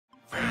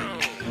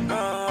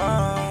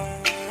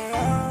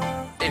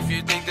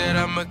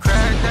I'ma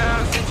crack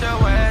down, sit your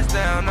ass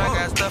down. I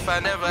got stuff I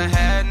never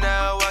had,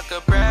 now I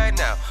could brag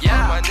now.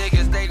 Yeah, all my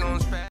niggas, they gon'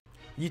 spread.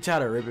 You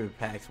tired of ripping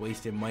packs,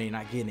 wasting money,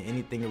 not getting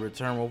anything in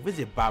return? Well,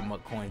 visit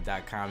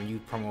buymuckcoins.com and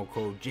use promo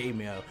code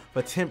Jmell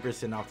for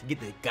 10% off to get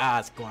the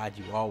God Squad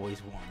you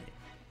always wanted.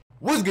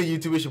 What's good,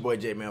 YouTube? It's your boy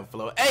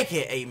Jmellflo,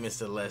 aka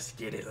Mr. Let's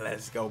Get It,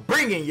 Let's Go.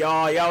 Bringing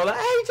y'all like,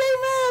 hey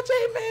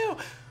Jmell,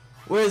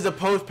 where's the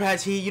post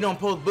patch heat? You don't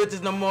post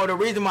blitzes no more. The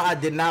reason why I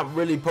did not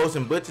really post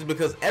some blitzes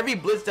because every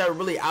blitz that are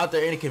really out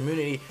there in the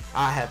community,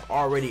 I have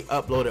already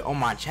uploaded on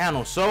my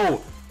channel.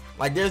 So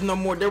like there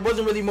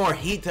wasn't really more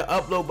heat to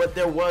upload, but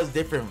there was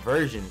different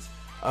versions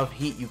of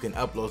heat you can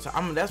upload.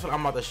 So that's what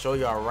I'm about to show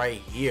y'all right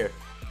here.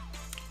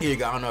 Here you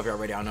go. I don't know if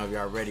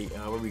y'all ready.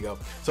 Where we go.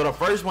 So the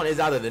first one is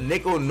either the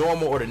nickel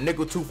normal or the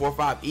nickel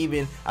 245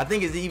 even. I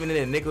think it's even in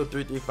the nickel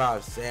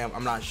 335 Sam.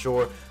 I'm not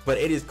sure, but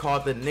it is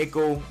called the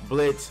Nickel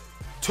Blitz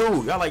 2.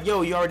 Y'all like,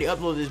 yo, you already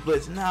uploaded this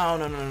blitz.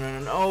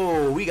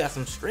 No, we got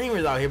some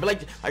streamers out here.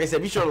 But like I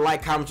said, be sure to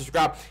like, comment,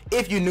 subscribe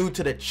if you're new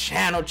to the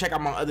channel. Check out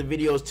my other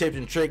videos, tips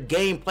and trick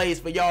gameplays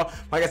for y'all.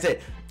 Like I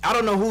said, I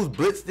don't know whose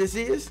blitz this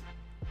is.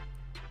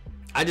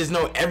 I just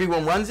know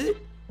everyone runs it.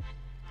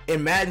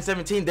 In Madden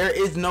 17, there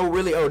is no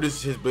really, oh, this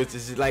is his blitz.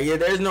 This is like, yeah,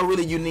 there's no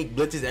really unique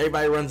blitzes.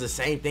 Everybody runs the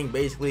same thing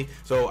basically.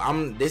 So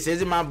this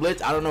isn't my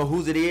blitz. I don't know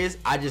whose it is.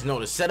 I just know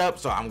the setup,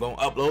 so I'm gonna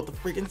upload the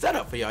freaking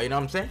setup for y'all. You know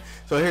what I'm saying?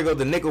 So here goes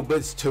the Nickel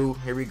Blitz 2.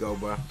 Here we go,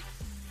 bro.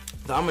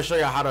 So I'm gonna show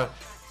y'all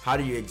how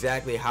do you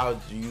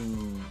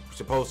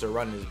supposed to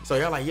run this. So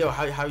y'all like, yo,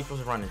 how you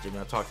supposed to run this?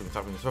 Jimmy, talk to me.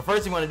 So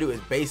first thing you want to do is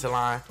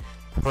baseline,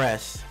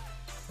 press,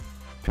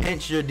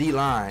 pinch your D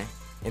line,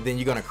 and then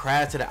you're gonna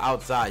crash to the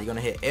outside. You're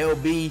gonna hit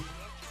LB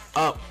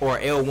up or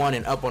L1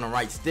 and up on the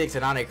right sticks,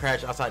 and now they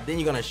crash outside. Then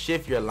you're gonna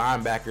shift your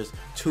linebackers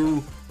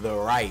to the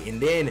right, and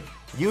then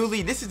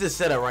usually this is the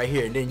setup right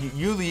here. And then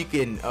usually you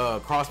can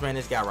crossman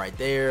this guy right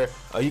there.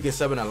 You can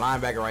sub in a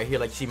linebacker right here,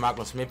 like you see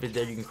Malcolm Smith is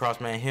there. You can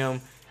crossman him.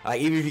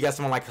 Like even if you got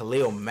someone like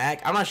Khalil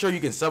Mack, I'm not sure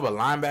you can sub a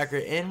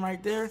linebacker in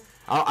right there.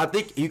 I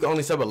think you can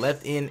only sub a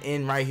left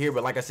in right here.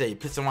 But like I said, you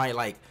put somebody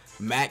like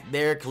Mack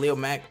there, Khalil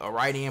Mack, a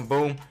right end,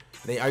 boom.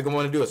 Then all you're gonna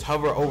want to do is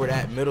hover over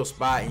that middle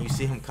spot, and you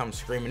see him come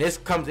screaming. This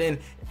comes in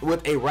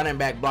with a running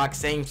back block,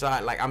 same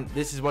side. Like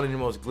this is one of the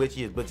most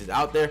glitchiest blitzes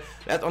out there.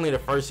 That's only the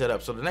first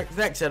setup. So the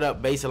next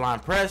setup,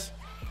 baseline press,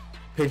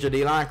 pinch your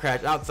D line,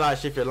 crash outside,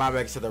 shift your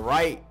linebacker to the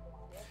right.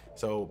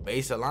 So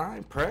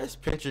baseline press,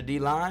 pinch your D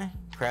line,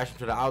 crash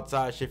to the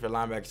outside, shift your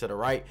linebacker to the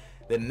right.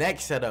 The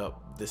next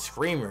setup, the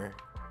screamer,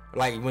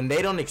 like when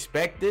they don't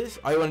expect this,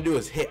 all you want to do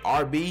is hit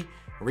RB.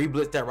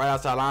 Re-blitz that right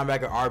outside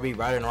linebacker, RB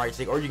right in the right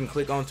stick, or you can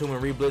click onto him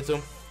and re-blitz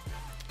him.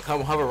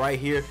 Come hover right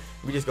here.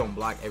 We just gonna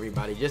block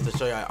everybody just to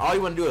show y'all. All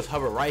you want to do is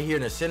hover right here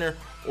in the center,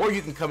 or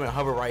you can come and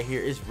hover right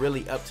here. It's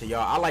really up to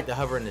y'all. I like to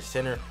hover in the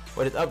center,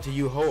 but it's up to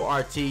you. Hold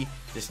RT,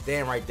 just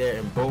stand right there,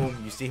 and boom,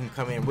 you see him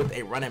come in with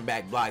a running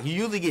back block. You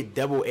usually get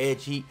double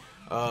edge heat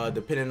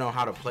depending on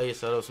how to play.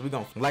 So we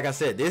gonna, like I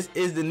said, this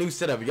is the new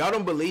setup. If y'all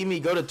don't believe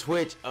me, go to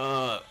Twitch.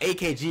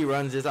 AKG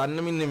runs this. Let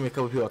me name a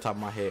couple people on top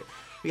of my head.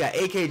 We got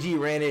AKG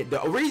ran it. The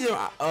reason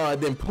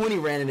then Pony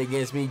ran it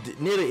against me,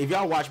 nearly, if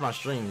y'all watch my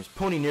streams,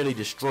 Pony nearly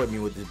destroyed me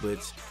with this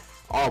blitz.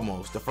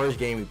 Almost the first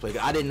game we played.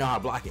 I didn't know how to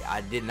block it.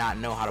 I did not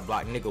know how to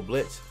block Nickel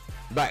Blitz.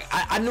 But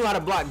I knew how to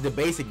block the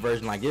basic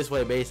version, like this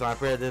way, baseline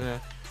press.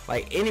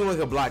 Like anyone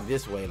could block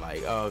this way.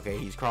 Like, oh, okay,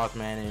 he's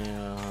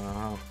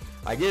cross-manning.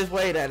 Like this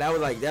way,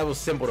 that was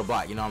simple to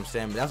block. You know what I'm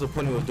saying? But that's what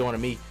Pony was doing to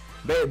me.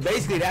 But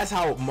basically, that's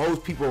how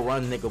most people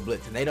run Nickel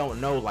Blitz, and they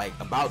don't know like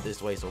about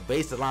this way. So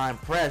baseline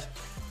press,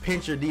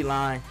 pinch your D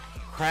line,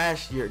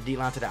 crash your D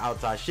line to the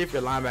outside, shift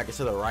your linebacker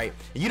to the right.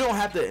 You don't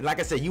have to, like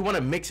I said, you want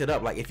to mix it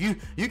up. Like if you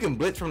can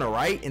blitz from the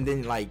right, and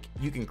then like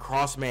you can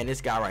cross man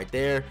this guy right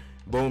there,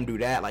 boom, do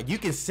that. Like you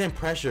can send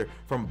pressure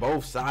from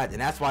both sides,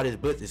 and that's why this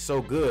blitz is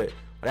so good.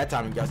 By that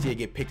time, y'all see it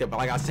get picked up. But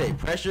like I said,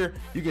 pressure,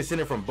 you can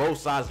send it from both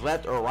sides,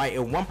 left or right.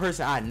 And one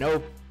person I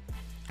know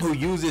who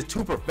uses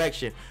to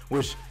perfection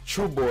was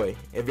True Boy.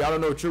 If y'all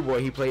don't know True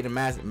Boy, he played in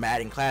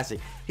Madden Classic.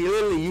 He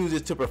literally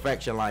uses to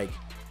perfection. Like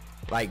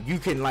you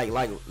can like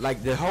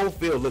the whole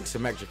field looks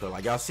symmetrical.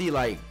 Like y'all see,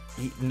 like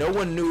no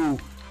one knew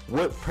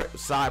what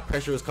side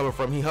pressure was coming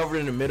from. He hovered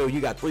in the middle. You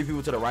got 3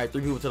 people to the right,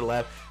 3 people to the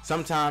left.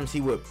 Sometimes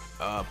he would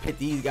pit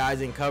these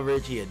guys in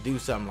coverage. He'd do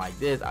something like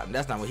this.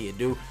 That's not what he'd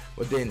do.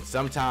 But then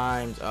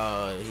sometimes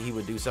he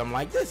would do something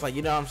like this. Like,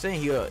 you know what I'm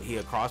saying?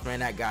 He'll crossman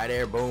that guy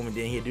there, boom, and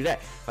then he'd do that.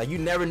 Like, you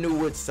never knew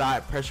which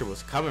side pressure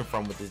was coming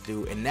from with this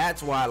dude. And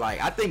that's why,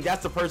 like, I think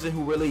that's the person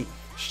who really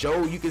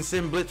showed you can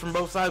send blitz from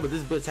both sides. But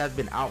this blitz has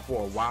been out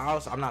for a while,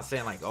 so I'm not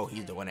saying like, oh,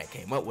 he's the one that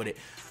came up with it.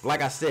 But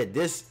like I said,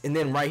 this, and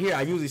then right here,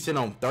 I usually send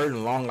on 3rd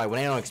and long, like when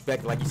they don't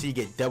expect it. Like you see, you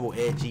get double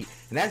edgy,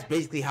 and that's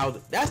basically how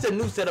that's the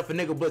new setup for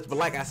Nickel Blitz. But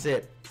like I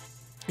said,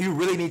 you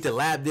really need to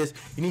lab this.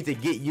 You need to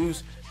get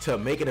used to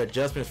making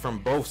adjustments from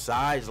both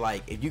sides.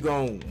 Like if you're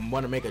gonna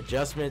want to make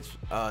adjustments,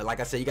 like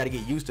I said, you got to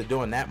get used to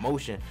doing that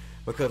motion,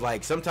 because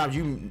like sometimes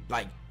you,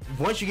 like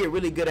once you get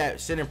really good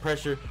at sending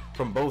pressure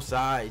from both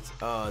sides,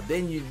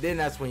 then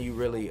that's when you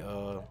really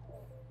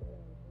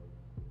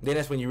then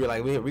that's when you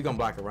realize we're gonna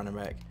block the running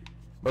back.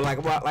 But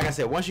like I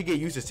said, once you get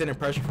used to sending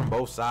pressure from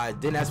both sides,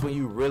 then that's when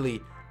you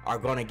really are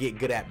gonna get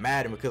good at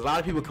Madden, because a lot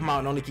of people come out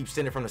and only keep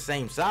sending from the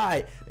same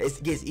side.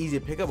 It gets easy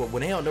to pick up, but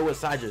when they don't know what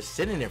side you're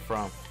sending it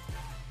from,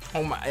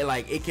 oh my,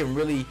 like it can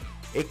really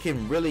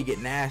get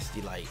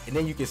nasty, like, and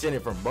then you can send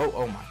it from both.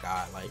 Oh my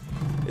god, like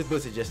this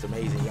blitz is just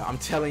amazing, y'all. I'm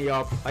telling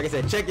y'all, like I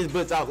said, check this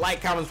blitz out.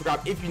 Like, comment,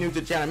 subscribe if you're new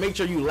to the channel. Make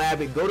sure you lab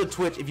it. Go to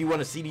Twitch if you want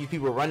to see these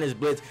people run this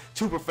blitz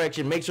to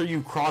perfection. Make sure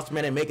you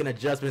cross-man and making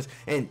adjustments,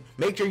 and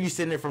make sure you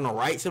send it from the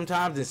right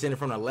sometimes and send it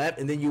from the left,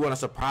 and then you want to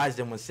surprise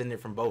them when sending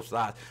it from both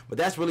sides. But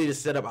that's really the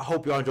setup. I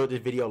hope y'all enjoyed this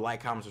video.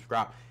 Like, comment,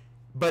 subscribe.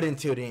 But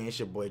until then, it's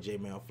your boy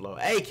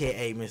Jmellflo,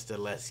 aka Mr.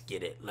 Let's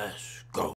Get It, Let's Go.